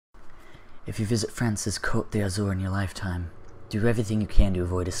If you visit France's Côte d'Azur in your lifetime, do everything you can to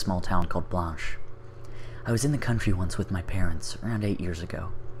avoid a small town called Blanche. I was in the country once with my parents, around 8 years ago.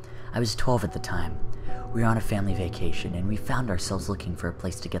 I was 12 at the time. We were on a family vacation, and we found ourselves looking for a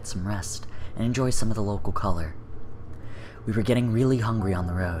place to get some rest and enjoy some of the local color. We were getting really hungry on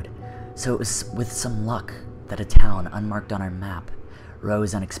the road, so it was with some luck that a town unmarked on our map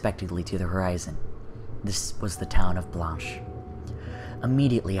rose unexpectedly to the horizon. This was the town of Blanche.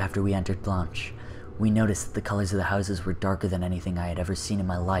 Immediately after we entered Blanche, we noticed that the colors of the houses were darker than anything I had ever seen in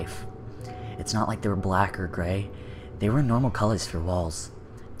my life. It's not like they were black or gray. They were normal colors for walls.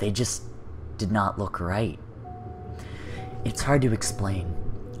 They just did not look right. It's hard to explain,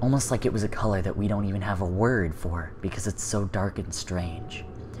 almost like it was a color that we don't even have a word for because it's so dark and strange.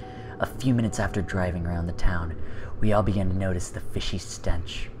 A few minutes after driving around the town, we all began to notice the fishy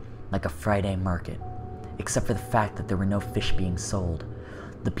stench, like a Friday market, except for the fact that there were no fish being sold.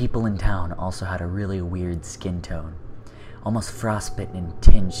 The people in town also had a really weird skin tone, almost frostbitten and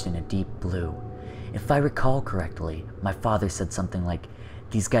tinged in a deep blue. If I recall correctly, my father said something like,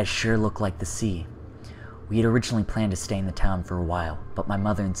 "These guys sure look like the sea." We had originally planned to stay in the town for a while, but my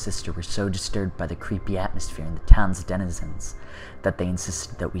mother and sister were so disturbed by the creepy atmosphere and the town's denizens that they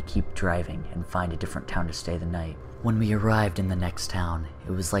insisted that we keep driving and find a different town to stay the night. When we arrived in the next town,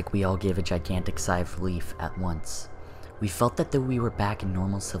 it was like we all gave a gigantic sigh of relief at once. We felt that we were back in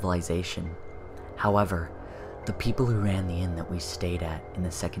normal civilization. However, the people who ran the inn that we stayed at in the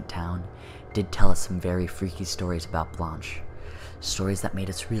second town did tell us some very freaky stories about Blanche. Stories that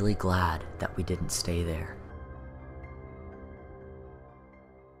made us really glad that we didn't stay there.